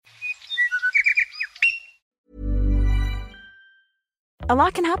A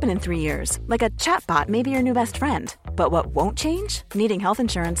lot can happen in 3 years, like a chatbot may be your new best friend. But what won't change? Needing health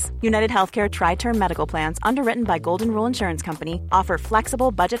insurance. United Healthcare Tri-Term Medical Plans, underwritten by Golden Rule Insurance Company, offer flexible,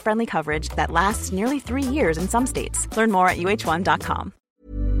 budget-friendly coverage that lasts nearly 3 years in some states. Learn more at uh1.com.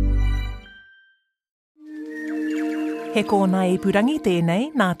 He kōna ipurangi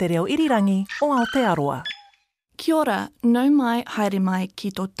tēnei nā te reo irirangi o Aotearoa. Kia ora, nau mai haere mai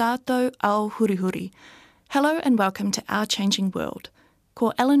ki tō tātou ao hurihuri. Hello and welcome to Our Changing World.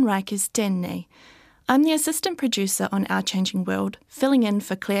 Ko Ellen Rikers tēnei. I'm the assistant producer on Our Changing World, filling in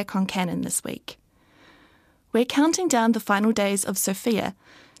for Claire Concannon this week. We're counting down the final days of SOFIA,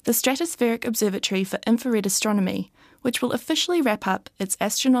 the Stratospheric Observatory for Infrared Astronomy, which will officially wrap up its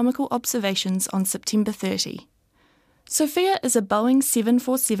astronomical observations on September 30. SOFIA is a Boeing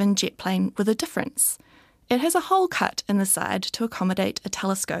 747 jet plane with a difference. It has a hole cut in the side to accommodate a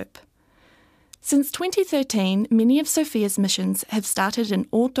telescope. Since 2013, many of SOFIA's missions have started in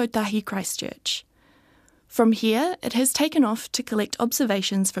Ōtautahi, Christchurch. From here, it has taken off to collect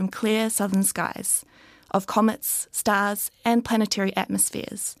observations from clear southern skies, of comets, stars, and planetary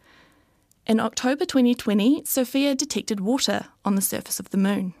atmospheres. In October 2020, SOFIA detected water on the surface of the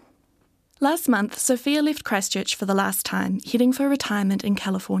moon. Last month, SOFIA left Christchurch for the last time, heading for retirement in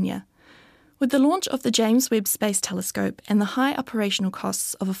California. With the launch of the James Webb Space Telescope and the high operational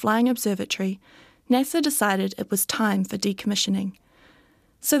costs of a flying observatory, NASA decided it was time for decommissioning.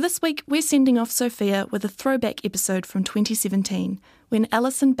 So this week, we're sending off SOFIA with a throwback episode from 2017, when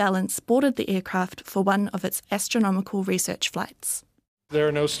Alison Ballance boarded the aircraft for one of its astronomical research flights. There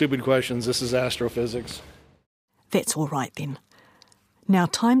are no stupid questions. This is astrophysics. That's all right then. Now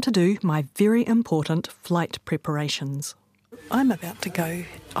time to do my very important flight preparations. I'm about to go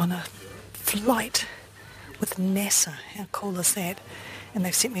on a flight with NASA. How cool is that? And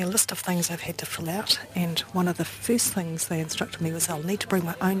they've sent me a list of things I've had to fill out, and one of the first things they instructed me was I'll need to bring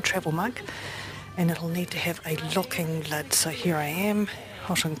my own travel mug, and it'll need to have a locking lid. So here I am,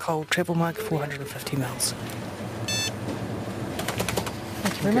 hot and cold travel mug, 450 mils.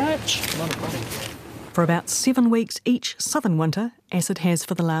 Thank you very much. For about 7 weeks each southern winter, as it has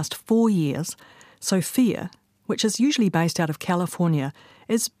for the last 4 years, SOFIA, which is usually based out of California,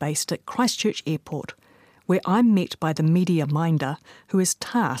 is based at Christchurch Airport, where I'm met by the media minder who is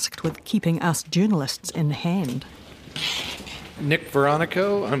tasked with keeping us journalists in hand. Nick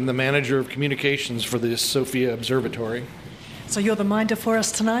Veronico. I'm the manager of communications for the SOFIA Observatory. So you're the minder for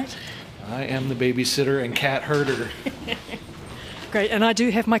us tonight? I am the babysitter and cat herder. Great, and I do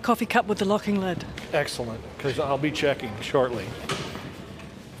have my coffee cup with the locking lid. Excellent, because I'll be checking shortly.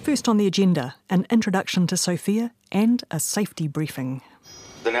 First on the agenda, an introduction to SOFIA and a safety briefing.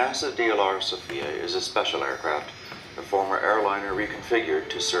 The NASA DLR SOFIA is a special aircraft, a former airliner reconfigured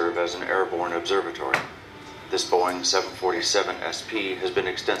to serve as an airborne observatory. This Boeing 747 SP has been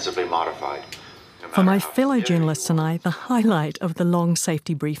extensively modified. For my fellow journalists and I, the highlight of the long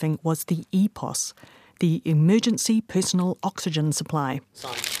safety briefing was the EPOS, the Emergency Personal Oxygen Supply.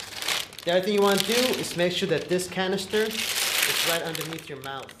 The other thing you want to do is make sure that this canister is right underneath your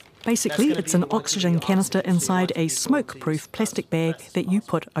mouth. Basically, it's an oxygen canister inside a smoke-proof plastic bag that you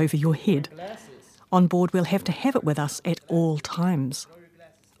put over your head. On board, we'll have to have it with us at all times.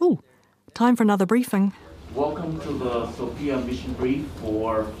 Ooh, time for another briefing. Welcome to the SOFIA mission brief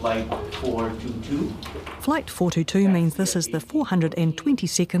for Flight 422. Flight 422 means this is the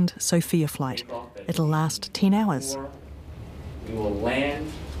 422nd SOFIA flight. It'll last 10 hours. We will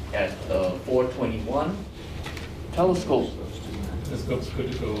land at the 421. Telescope. Telescope's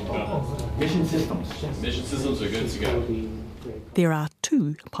good to go. Mission systems. Mission systems are good to go. There are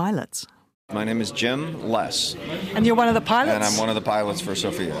 2 pilots. My name is Jim Less. And you're one of the pilots? And I'm one of the pilots for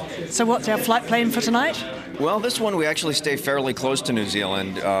SOFIA. So what's our flight plan for tonight? Well, this one we actually stay fairly close to New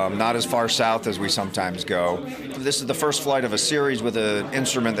Zealand, not as far south as we sometimes go. This is the first flight of a series with an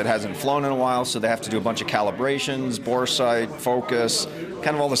instrument that hasn't flown in a while, so they have to do a bunch of calibrations, bore sight, focus,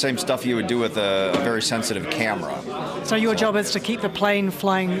 kind of all the same stuff you would do with a very sensitive camera. So your job is to keep the plane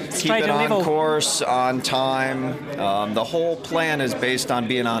flying straight and level? Keep it on course, on time. The whole plan is based on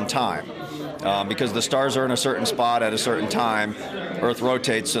being on time. Because the stars are in a certain spot at a certain time, Earth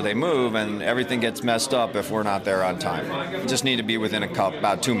rotates so they move, and everything gets messed up if we're not there on time. We just need to be within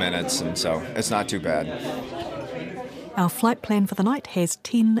about 2 minutes, and so it's not too bad. Our flight plan for the night has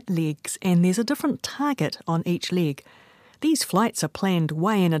 10 legs, and there's a different target on each leg. These flights are planned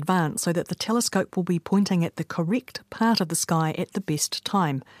way in advance so that the telescope will be pointing at the correct part of the sky at the best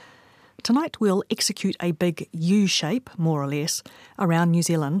time. Tonight we'll execute a big U-shape, more or less, around New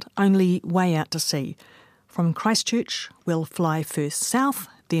Zealand, only way out to sea. From Christchurch, we'll fly first south,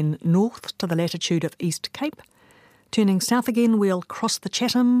 then north to the latitude of East Cape, Turning south again, we'll cross the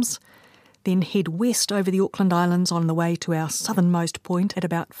Chathams, then head west over the Auckland Islands on the way to our southernmost point at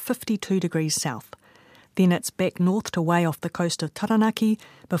about 52 degrees south. Then it's back north to way off the coast of Taranaki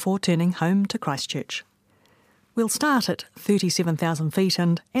before turning home to Christchurch. We'll start at 37,000 feet,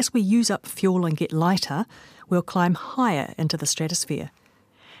 and as we use up fuel and get lighter, we'll climb higher into the stratosphere.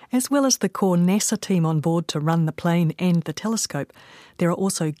 As well as the core NASA team on board to run the plane and the telescope, there are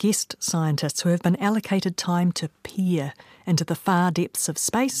also guest scientists who have been allocated time to peer into the far depths of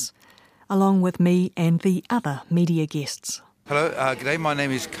space, along with me and the other media guests. Hello, g'day, my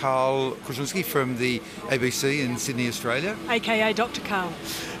name is Carl Kruszinski from the ABC in Sydney, Australia. AKA Dr. Carl.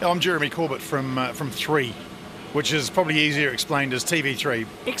 I'm Jeremy Corbett from 3, which is probably easier explained as TV3.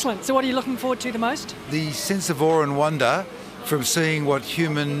 Excellent. So what are you looking forward to the most? The sense of awe and wonder from seeing what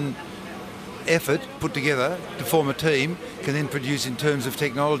human effort put together to form a team can then produce in terms of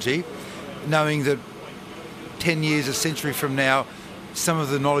technology, knowing that 10 years, a century from now, some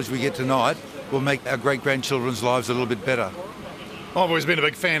of the knowledge we get tonight will make our great-grandchildren's lives a little bit better. I've always been a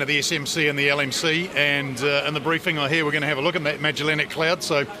big fan of the SMC and the LMC, and in the briefing I hear we're going to have a look at that Magellanic Cloud,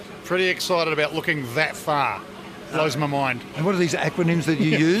 so pretty excited about looking that far. Blows my mind. And what are these acronyms that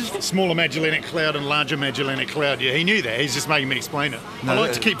you used? Smaller Magellanic Cloud and Larger Magellanic Cloud. Yeah, he knew that. He's just making me explain it. I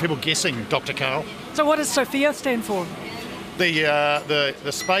like to keep people guessing, Dr. Carl. So what does SOFIA stand for?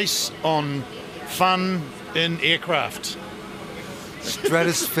 The space on fun in aircraft.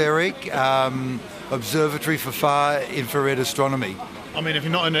 Stratospheric Observatory for Far Infrared Astronomy. I mean, if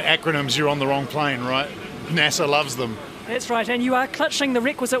you're not into acronyms, you're on the wrong plane, right? NASA loves them. That's right, and you are clutching the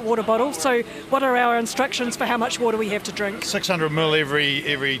requisite water bottle, so what are our instructions for how much water we have to drink? 600 ml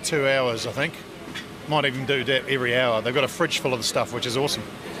every 2 hours, I think. Might even do that every hour. They've got a fridge full of the stuff, which is awesome.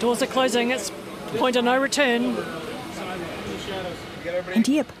 Doors are closing, it's point of no return. And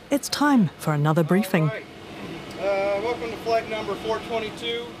yep, it's time for another briefing. Welcome to flight number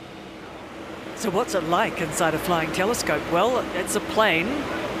 422. So what's it like inside a flying telescope? Well, it's a plane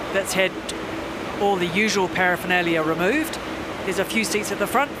that's had all the usual paraphernalia removed. There's a few seats at the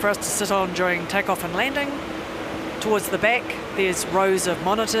front for us to sit on during takeoff and landing. Towards the back, there's rows of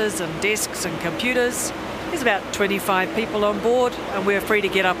monitors and desks and computers. There's about 25 people on board, and we're free to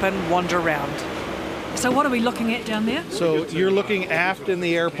get up and wander around. So what are we looking at down there? So you're looking aft in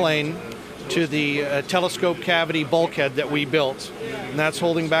the airplane to the telescope cavity bulkhead that we built, and that's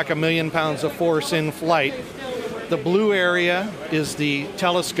holding back 1 million pounds of force in flight. The blue area is the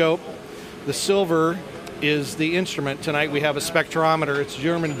telescope. The silver is the instrument. Tonight we have a spectrometer. It's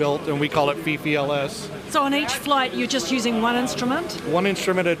German-built, and we call it FIFI-LS. So on each flight, you're just using one instrument? One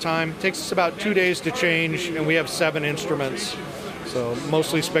instrument at a time. It takes us about 2 days to change, and we have 7 instruments. So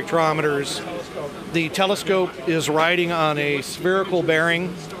mostly spectrometers. The telescope is riding on a spherical bearing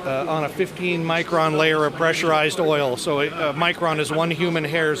on a 15-micron layer of pressurized oil. So a micron is 1 human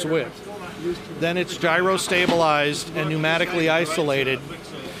hair's width. Then it's gyro-stabilized and pneumatically isolated.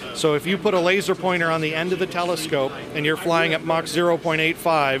 So if you put a laser pointer on the end of the telescope and you're flying at Mach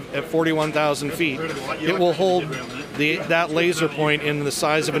 0.85 at 41,000 feet, it will hold that laser point in the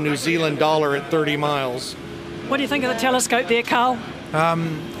size of a New Zealand dollar at 30 miles. What do you think of the telescope there, Carl?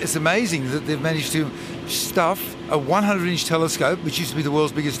 It's amazing that they've managed to stuff a 100-inch telescope, which used to be the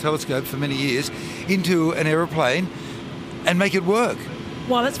world's biggest telescope for many years, into an aeroplane and make it work.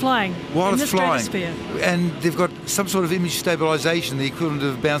 While it's flying. While it's flying. Stratosphere. And they've got some sort of image stabilisation, the equivalent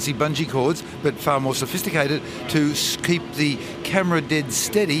of bouncy bungee cords, but far more sophisticated, to keep the camera dead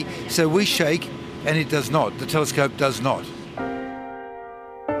steady, so we shake and it does not. The telescope does not.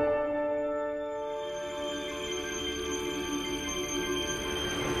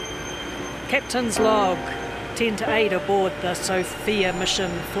 Captain's log, 10 to 8 aboard the SOFIA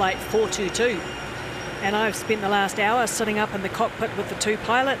mission flight 422. And I've spent the last hour sitting up in the cockpit with the 2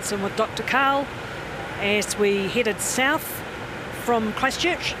 pilots and with Dr. Carl as we headed south from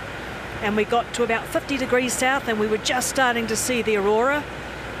Christchurch. And we got to about 50 degrees south, and we were just starting to see the aurora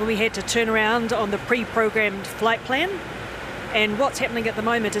when we had to turn around on the pre-programmed flight plan. And what's happening at the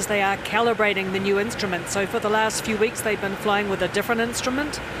moment is they are calibrating the new instrument. So for the last few weeks, they've been flying with a different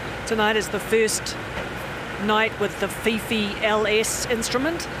instrument. Tonight is the first night with the FIFI-LS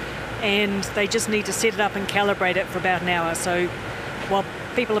instrument, and they just need to set it up and calibrate it for about an hour. So while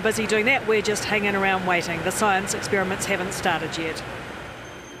people are busy doing that, we're just hanging around waiting. The science experiments haven't started yet.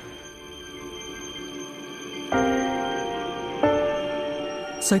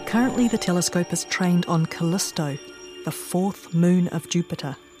 So currently the telescope is trained on Callisto, the 4th moon of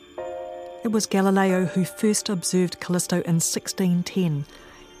Jupiter. It was Galileo who first observed Callisto in 1610,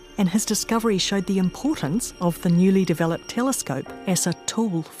 and his discovery showed the importance of the newly developed telescope as a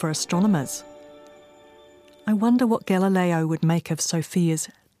tool for astronomers. I wonder what Galileo would make of Sophia's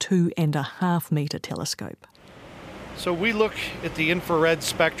 2.5 metre telescope. So we look at the infrared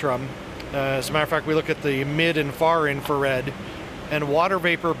spectrum. As a matter of fact, we look at the mid and far infrared, and water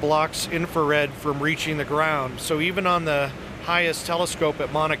vapor blocks infrared from reaching the ground. So even on the highest telescope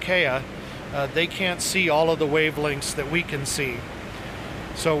at Mauna Kea, they can't see all of the wavelengths that we can see.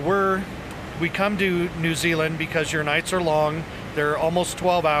 So we come to New Zealand because your nights are long. They're almost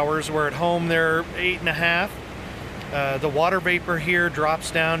 12 hours. We're at home, they're 8.5. The water vapor here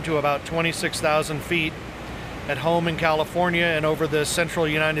drops down to about 26,000 feet. At home in California and over the central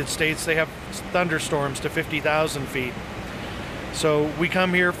United States, they have thunderstorms to 50,000 feet. So we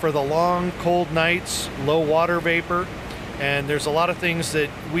come here for the long, cold nights, low water vapor, and there's a lot of things that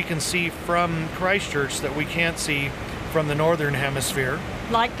we can see from Christchurch that we can't see from the northern hemisphere.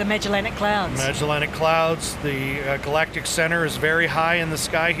 Like the Magellanic Clouds. Magellanic Clouds. The galactic center is very high in the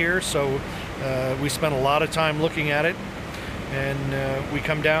sky here, so we spent a lot of time looking at it. And we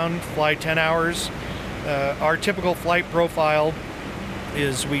come down, fly 10 hours. Our typical flight profile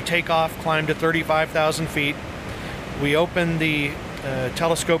is we take off, climb to 35,000 feet. We open the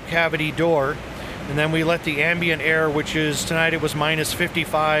telescope cavity door, and then we let the ambient air, which is, tonight it was minus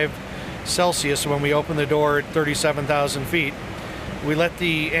 55 Celsius when we opened the door at 37,000 feet. We let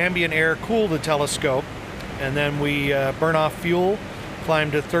the ambient air cool the telescope, and then we burn off fuel,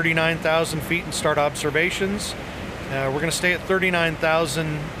 climb to 39,000 feet and start observations. We're going to stay at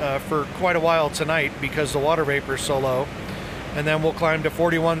 39,000 for quite a while tonight because the water vapor is so low. And then we'll climb to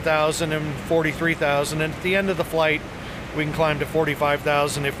 41,000 and 43,000. And at the end of the flight, we can climb to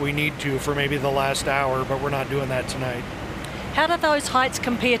 45,000 if we need to for maybe the last hour, but we're not doing that tonight. How do those heights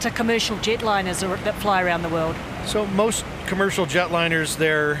compare to commercial jetliners that fly around the world? So most commercial jetliners,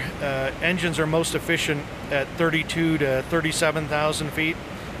 their engines are most efficient at 32 to 37,000 feet.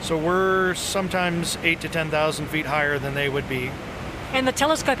 So we're sometimes 8 to 10,000 feet higher than they would be. And the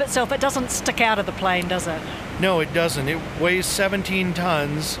telescope itself, it doesn't stick out of the plane, does it? No, it doesn't. It weighs 17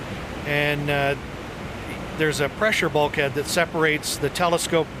 tons, and there's a pressure bulkhead that separates the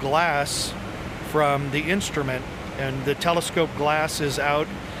telescope glass from the instrument, and the telescope glass is out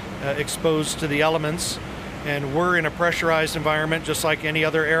exposed to the elements, and we're in a pressurized environment just like any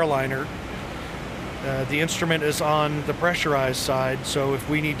other airliner. The instrument is on the pressurized side, so if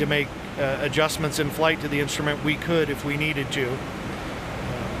we need to make adjustments in flight to the instrument, we could if we needed to.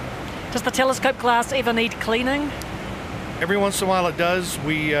 Does the telescope glass ever need cleaning? Every once in a while it does.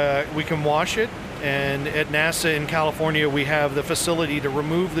 We can wash it, and at NASA in California we have the facility to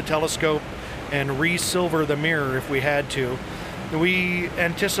remove the telescope and re-silver the mirror if we had to. We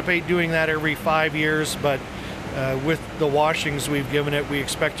anticipate doing that every 5 years, but with the washings we've given it, we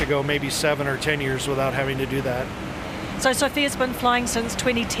expect to go maybe 7 or 10 years without having to do that. So Sophia's been flying since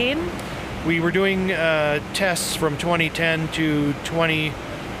 2010? We were doing tests from 2010 to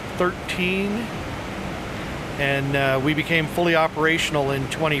 2013, and we became fully operational in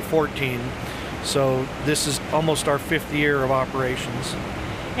 2014. So this is almost our 5th year of operations.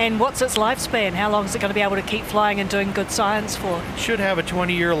 And what's its lifespan? How long is it going to be able to keep flying and doing good science for? It should have a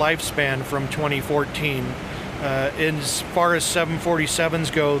 20-year lifespan from 2014. As far as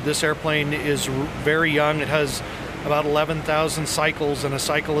 747s go, this airplane is very young. It has about 11,000 cycles, and a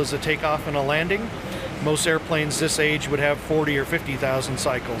cycle is a takeoff and a landing. Most airplanes this age would have 40 or 50,000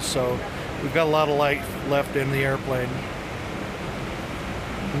 cycles, so we've got a lot of life left in the airplane.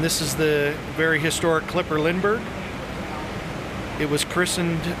 And this is the very historic Clipper Lindbergh. It was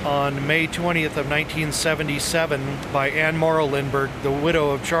christened on May 20th of 1977 by Anne Morrow Lindbergh, the widow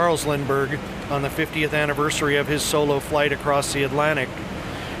of Charles Lindbergh, on the 50th anniversary of his solo flight across the Atlantic.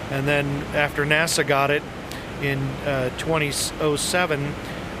 And then after NASA got it in 2007,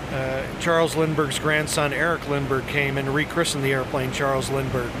 Charles Lindbergh's grandson Eric Lindbergh came and rechristened the airplane Charles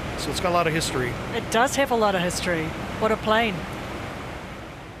Lindbergh. So it's got a lot of history. It does have a lot of history. What a plane.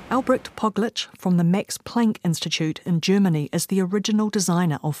 Albrecht Poglich from the Max Planck Institute in Germany is the original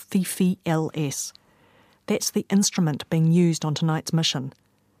designer of Fifi LS. That's the instrument being used on tonight's mission.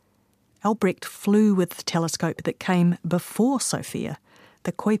 Albrecht flew with the telescope that came before SOFIA,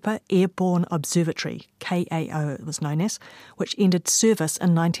 the Kuiper Airborne Observatory, KAO it was known as, which ended service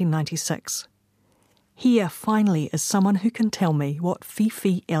in 1996. Here, finally, is someone who can tell me what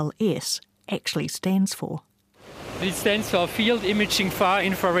Fifi LS actually stands for. It stands for Field Imaging Far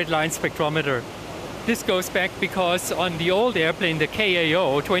Infrared Line Spectrometer. This goes back because on the old airplane, the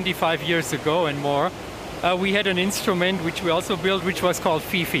KAO, 25 years ago and more, we had an instrument which we also built, which was called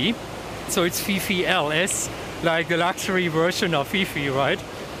Fifi. So it's Fifi LS, like the luxury version of Fifi, right?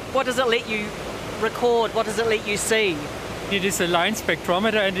 What does it let you record? What does it let you see? It is a line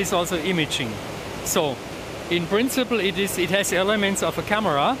spectrometer and it's also imaging. So In principle, it has elements of a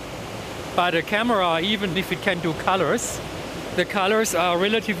camera, but a camera, even if it can do colors, the colors are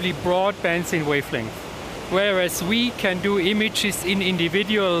relatively broad bands in wavelength, whereas we can do images in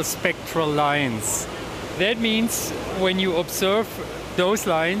individual spectral lines. That means when you observe those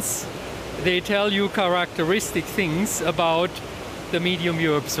lines, they tell you characteristic things about the medium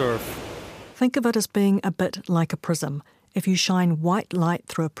you observe. Think of it as being a bit like a prism. If you shine white light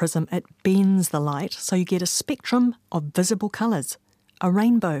through a prism, it bends the light, so you get a spectrum of visible colours, a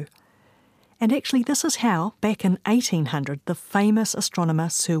rainbow. And actually this is how, back in 1800, the famous astronomer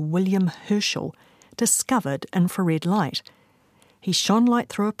Sir William Herschel discovered infrared light. He shone light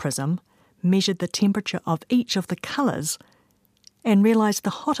through a prism, measured the temperature of each of the colours, and realised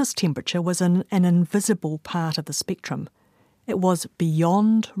the hottest temperature was in an invisible part of the spectrum. It was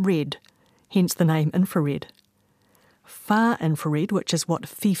beyond red, hence the name infrared. Far infrared, which is what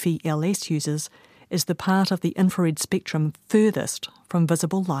FIFI LS uses, is the part of the infrared spectrum furthest from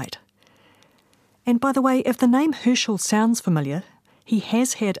visible light. And by the way, if the name Herschel sounds familiar, he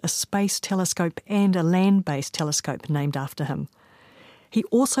has had a space telescope and a land-based telescope named after him. He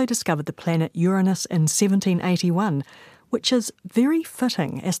also discovered the planet Uranus in 1781, which is very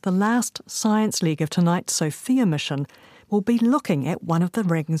fitting as the last science leg of tonight's SOFIA mission will be looking at one of the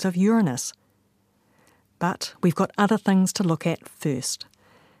rings of Uranus. But we've got other things to look at first.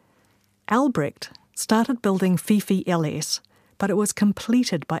 Albrecht started building FIFI LS, but it was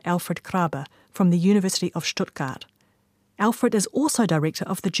completed by Alfred Graber from the University of Stuttgart. Alfred is also director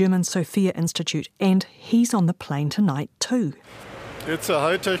of the German SOFIA Institute, and he's on the plane tonight too. It's a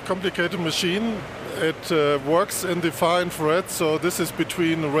high-tech, complicated machine. It works in the far infrared, so this is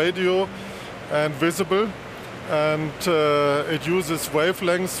between radio and visible. And it uses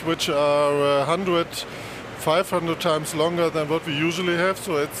wavelengths which are 100, 500 times longer than what we usually have,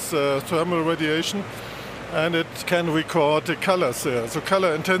 so it's thermal radiation. And it can record the colors there. So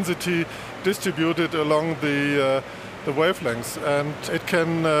color intensity distributed along the wavelengths. And it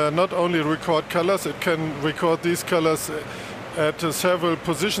can not only record colors, it can record these colors at several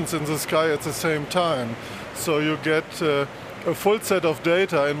positions in the sky at the same time. So you get a full set of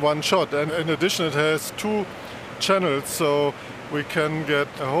data in one shot. And in addition, it has 2 channels, so we can get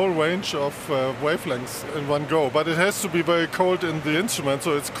a whole range of wavelengths in one go. But it has to be very cold in the instrument,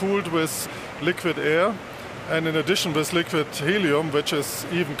 so it's cooled with liquid air, and in addition with liquid helium, which is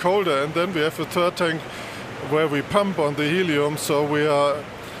even colder. And then we have a third tank where we pump on the helium, so we are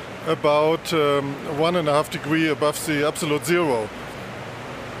about 1.5 degrees above the absolute zero.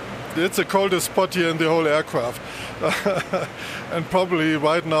 It's the coldest spot here in the whole aircraft, and probably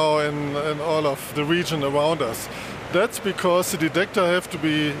right now in all of the region around us. That's because the detectors have to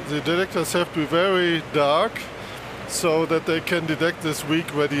be very dark, so that they can detect this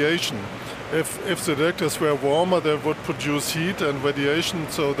weak radiation. If the detectors were warmer, they would produce heat and radiation,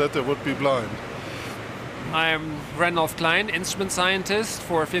 so that they would be blind. I'm Randolph Klein, instrument scientist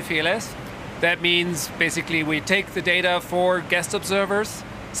for FIFI LS. That means basically we take the data for guest observers.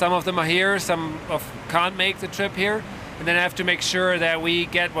 Some of them are here, some can't make the trip here, and then have to make sure that we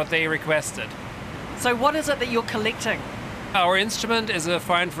get what they requested. So what is it that you're collecting? Our instrument is a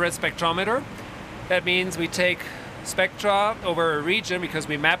far infrared spectrometer. That means we take spectra over a region because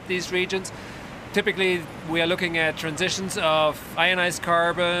we map these regions. Typically, we are looking at transitions of ionized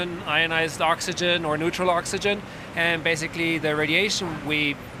carbon, ionized oxygen, or neutral oxygen, and basically the radiation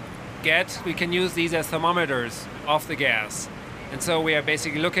we get, we can use these as thermometers of the gas. And so we are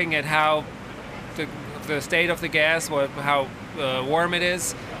basically looking at how the state of the gas, how warm it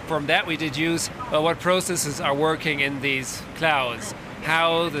is. From that we deduce what processes are working in these clouds,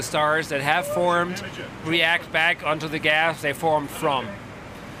 how the stars that have formed react back onto the gas they formed from,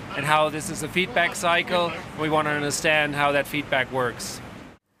 and how this is a feedback cycle. We want to understand how that feedback works.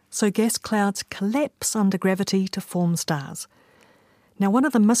 So gas clouds collapse under gravity to form stars. Now, one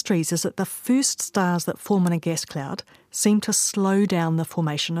of the mysteries is that the first stars that form in a gas cloud seem to slow down the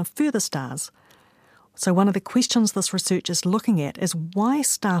formation of further stars. So one of the questions this research is looking at is why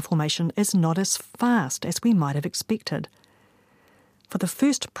star formation is not as fast as we might have expected. For the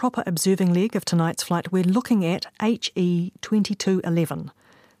first proper observing leg of tonight's flight, we're looking at HE 2211.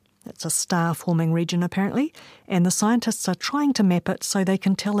 It's a star-forming region, apparently, and the scientists are trying to map it so they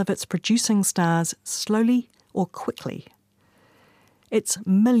can tell if it's producing stars slowly or quickly. It's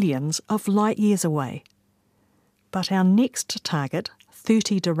millions of light years away. But our next target,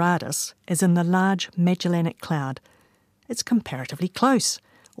 30 Doradus, is in the Large Magellanic Cloud. It's comparatively close,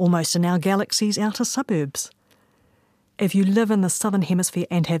 almost in our galaxy's outer suburbs. If you live in the southern hemisphere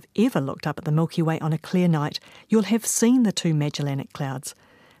and have ever looked up at the Milky Way on a clear night, you'll have seen the 2 Magellanic Clouds.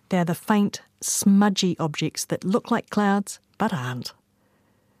 They're the faint, smudgy objects that look like clouds but aren't.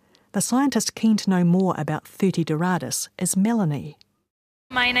 The scientist keen to know more about 30 Doradus is Melanie.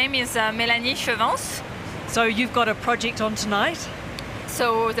 My name is Mélanie Chevance. So you've got a project on tonight?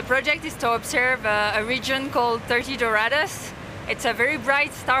 So the project is to observe a region called 30 Doradus. It's a very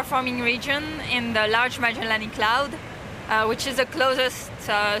bright star-forming region in the Large Magellanic Cloud, which is the closest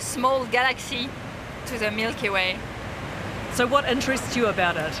small galaxy to the Milky Way. So what interests you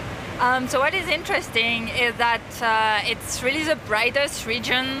about it? So what is interesting is that it's really the brightest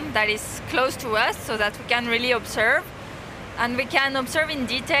region that is close to us, so that we can really observe. And we can observe in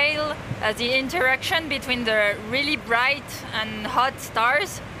detail the interaction between the really bright and hot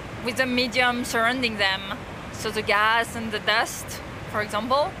stars with the medium surrounding them. So the gas and the dust, for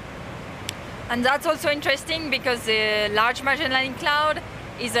example. And that's also interesting because the Large Magellanic Cloud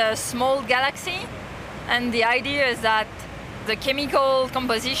is a small galaxy. And the idea is that the chemical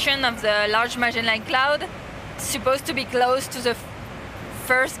composition of the Large Magellanic Cloud is supposed to be close to the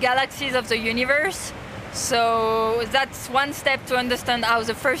first galaxies of the universe. So that's one step to understand how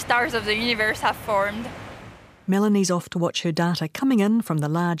the first stars of the universe have formed. Melanie's off to watch her data coming in from the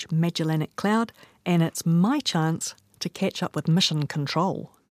Large Magellanic Cloud, and it's my chance to catch up with mission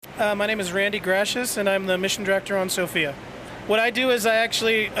control. My name is Randy Gracious, and I'm the mission director on SOFIA. What I do is I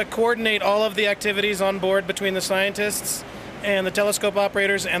actually coordinate all of the activities on board between the scientists and the telescope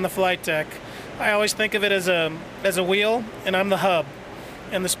operators and the flight deck. I always think of it as a wheel, and I'm the hub.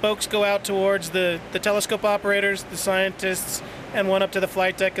 And the spokes go out towards the telescope operators, the scientists, and one up to the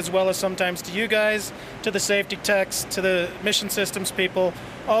flight deck, as well as sometimes to you guys, to the safety techs, to the mission systems people.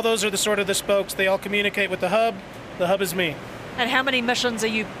 All those are the sort of the spokes. They all communicate with the hub. The hub is me. And how many missions are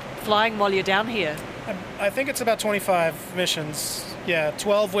you flying while you're down here? I think it's about 25 missions. Yeah,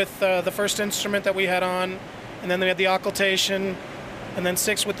 12 with the first instrument that we had on, and then we had the occultation, and then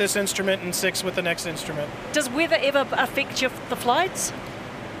 6 with this instrument and 6 with the next instrument. Does weather ever affect the flights?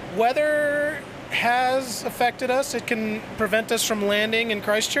 Weather has affected us. It can prevent us from landing in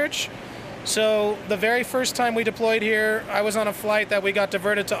Christchurch. So the very first time we deployed here, I was on a flight that we got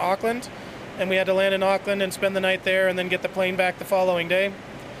diverted to Auckland, and we had to land in Auckland and spend the night there and then get the plane back the following day.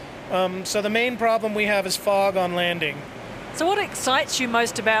 So the main problem we have is fog on landing. So what excites you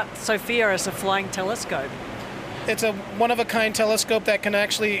most about SOFIA as a flying telescope? It's a one-of-a-kind telescope that can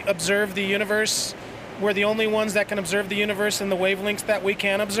actually observe the universe. We're the only ones that can observe the universe in the wavelengths that we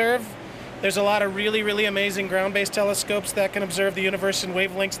can observe. There's a lot of really, really amazing ground-based telescopes that can observe the universe in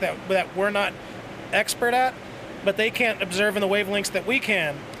wavelengths that we're not expert at, but they can't observe in the wavelengths that we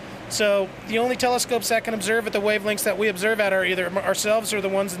can. So the only telescopes that can observe at the wavelengths that we observe at are either ourselves or the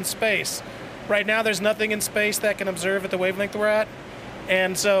ones in space. Right now there's nothing in space that can observe at the wavelength we're at.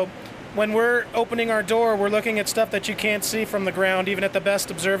 And so when we're opening our door, we're looking at stuff that you can't see from the ground, even at the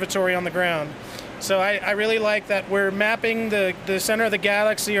best observatory on the ground. So I really like that we're mapping the center of the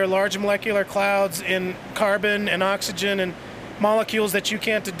galaxy or large molecular clouds in carbon and oxygen and molecules that you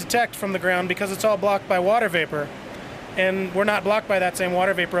can't detect from the ground because it's all blocked by water vapor. And we're not blocked by that same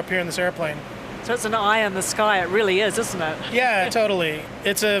water vapor up here in this airplane. So it's an eye in the sky, it really is, isn't it? Yeah, totally.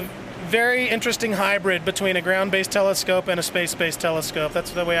 It's a very interesting hybrid between a ground-based telescope and a space-based telescope.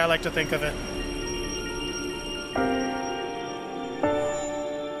 That's the way I like to think of it.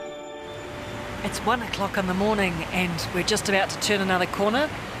 It's 1 o'clock in the morning and we're just about to turn another corner.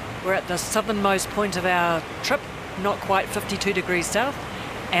 We're at the southernmost point of our trip, not quite 52 degrees south,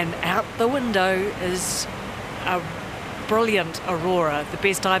 and out the window is a brilliant aurora, the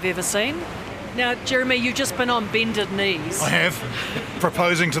best I've ever seen. Now, Jeremy, you've just been on bended knees. I have,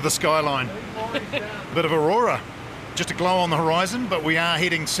 proposing to the skyline. Bit of aurora, just a glow on the horizon, but we are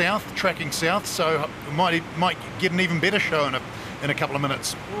heading south, tracking south, so we might get an even better show in a couple of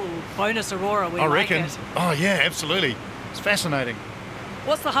minutes. Ooh, bonus aurora, I reckon. Oh yeah, absolutely. It's fascinating.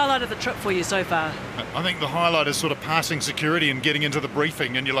 What's the highlight of the trip for you so far? I think the highlight is sort of passing security and getting into the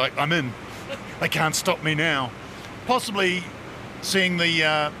briefing, and you're like, I'm in. They can't stop me now. Possibly seeing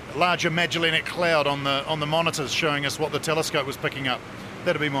the larger Magellanic Cloud on the monitors showing us what the telescope was picking up.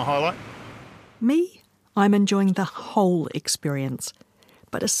 That'd be my highlight. Me? I'm enjoying the whole experience,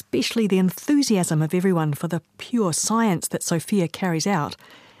 but especially the enthusiasm of everyone for the pure science that SOFIA carries out,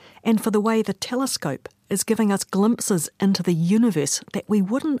 and for the way the telescope is giving us glimpses into the universe that we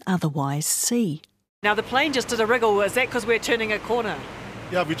wouldn't otherwise see. Now the plane just did a wriggle. Is that because we're turning a corner?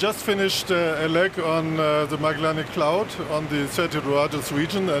 Yeah, we just finished a leg on the Magellanic Cloud on the 30 Doradus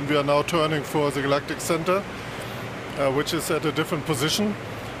region, and we are now turning for the galactic center, which is at a different position.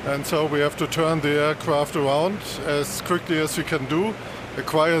 And so we have to turn the aircraft around as quickly as we can do,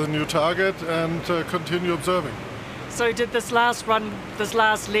 acquire the new target, and continue observing. So did this last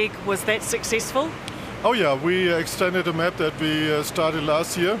leg, was that successful? Oh yeah, we extended a map that we started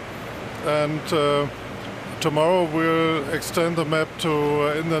last year, and tomorrow we'll extend the map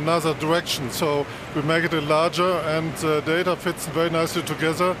to in another direction. So we make it larger, and the data fits very nicely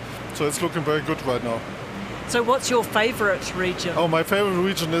together. So it's looking very good right now. So what's your favourite region? Oh, my favorite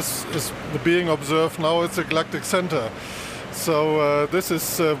region is being observed now. It's the galactic center. So this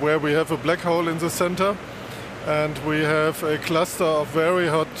is where we have a black hole in the center, and we have a cluster of very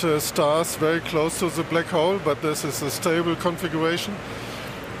hot stars very close to the black hole, but this is a stable configuration.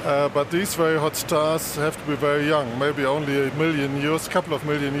 But these very hot stars have to be very young, maybe only couple of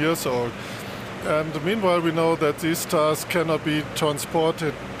million years old. And meanwhile, we know that these stars cannot be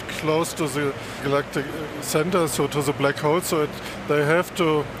transported close to the galactic center, so to the black hole, so they have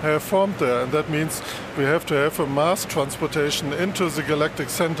to have formed there, and that means we have to have a mass transportation into the galactic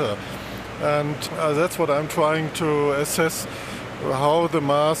center. And that's what I'm trying to assess, how the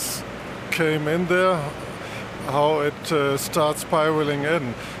mass came in there, how it starts spiraling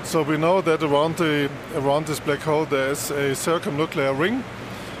in. So we know that around this black hole there is a circumnuclear ring,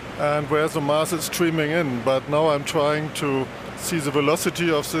 and where the mass is streaming in. But now I'm trying to see the velocity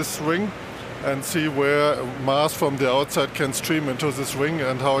of this ring and see where mass from the outside can stream into this ring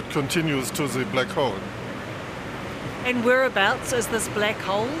and how it continues to the black hole. And whereabouts is this black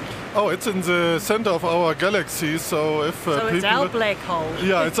hole? Oh, it's in the center of our galaxy, so if so it's our black hole.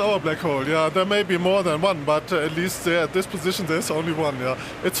 Yeah, it's our black hole. Yeah, there may be more than one, but at least there at this position there's only one. Yeah,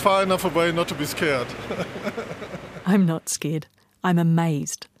 it's far enough away not to be scared. I'm not scared. I'm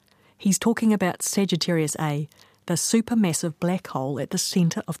amazed. He's talking about Sagittarius A, the supermassive black hole at the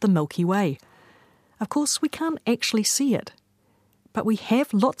centre of the Milky Way. Of course, we can't actually see it, but we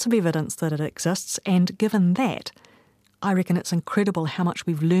have lots of evidence that it exists, and given that, I reckon it's incredible how much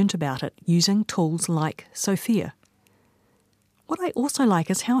we've learnt about it using tools like SOFIA. What I also like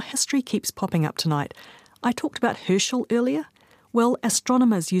is how history keeps popping up tonight. I talked about Herschel earlier. Well,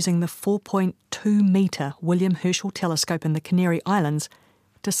 astronomers using the 4.2-metre William Herschel telescope in the Canary Islands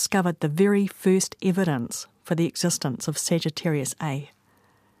discovered the very first evidence for the existence of Sagittarius A.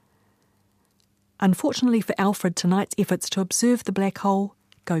 Unfortunately for Alfred, tonight's efforts to observe the black hole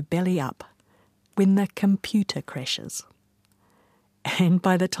go belly up when the computer crashes. And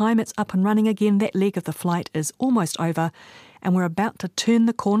by the time it's up and running again, that leg of the flight is almost over, and we're about to turn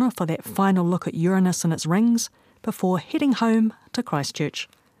the corner for that final look at Uranus and its rings before heading home to Christchurch.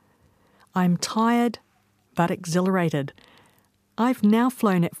 I'm tired but exhilarated. I've now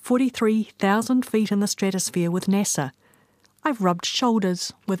flown at 43,000 feet in the stratosphere with NASA. I've rubbed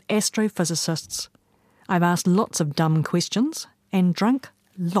shoulders with astrophysicists. I've asked lots of dumb questions and drunk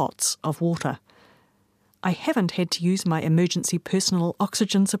lots of water. I haven't had to use my emergency personal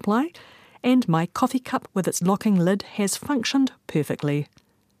oxygen supply, and my coffee cup with its locking lid has functioned perfectly.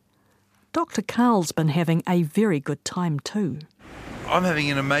 Dr. Carl's been having a very good time too. I'm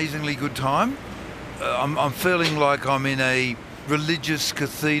having an amazingly good time. I'm feeling like I'm in a religious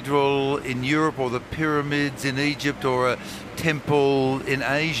cathedral in Europe, or the pyramids in Egypt, or a temple in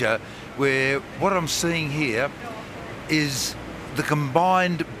Asia, where what I'm seeing here is the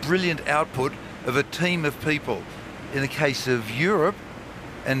combined brilliant output of a team of people. In the case of Europe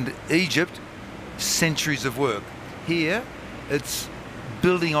and Egypt, centuries of work. Here, it's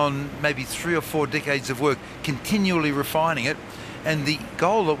building on maybe 3 or 4 decades of work, continually refining it, and the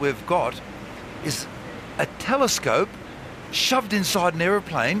goal that we've got is a telescope shoved inside an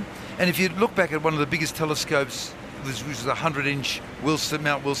aeroplane. And if you look back at one of the biggest telescopes, which was the 100-inch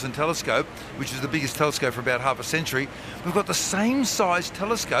Mount Wilson telescope, which is the biggest telescope for about half a century, we've got the same size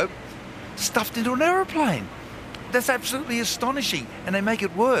telescope stuffed into an aeroplane. That's absolutely astonishing, and they make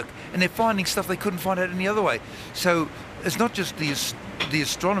it work, and they're finding stuff they couldn't find out any other way. So it's not just the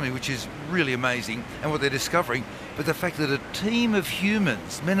astronomy, which is really amazing, and what they're discovering, but the fact that a team of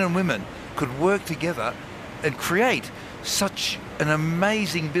humans, men and women, could work together and create such an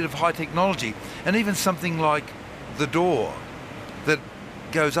amazing bit of high technology. And even something like the door that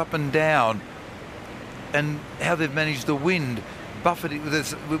goes up and down, and how they've managed the wind, buffeting.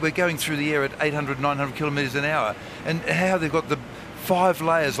 We're going through the air at 800, 900 kilometres an hour, and how they've got the 5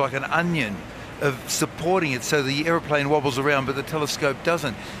 layers like an onion of supporting it so the aeroplane wobbles around but the telescope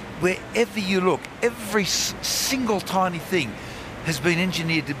doesn't. Wherever you look, every single tiny thing has been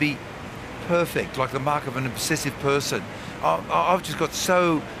engineered to be perfect, like the mark of an obsessive person. I've just got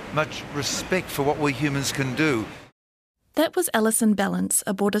so much respect for what we humans can do. That was Alison Ballance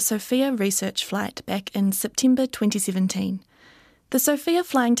aboard a SOFIA research flight back in September 2017. The SOFIA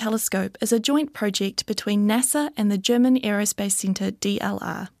Flying Telescope is a joint project between NASA and the German Aerospace Centre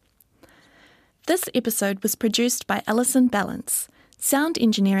DLR. This episode was produced by Alison Ballance. Sound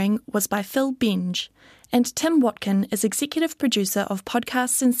engineering was by Phil Benge, and Tim Watkin is executive producer of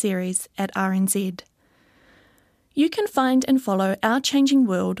podcasts and series at RNZ. You can find and follow Our Changing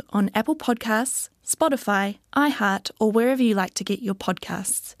World on Apple Podcasts, Spotify, iHeart, or wherever you like to get your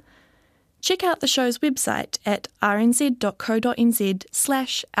podcasts. Check out the show's website at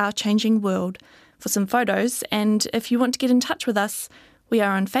rnz.co.nz/ourchangingworld for some photos, and if you want to get in touch with us, we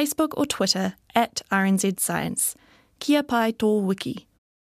are on Facebook or Twitter at RNZ Science. Kia pai tō wiki.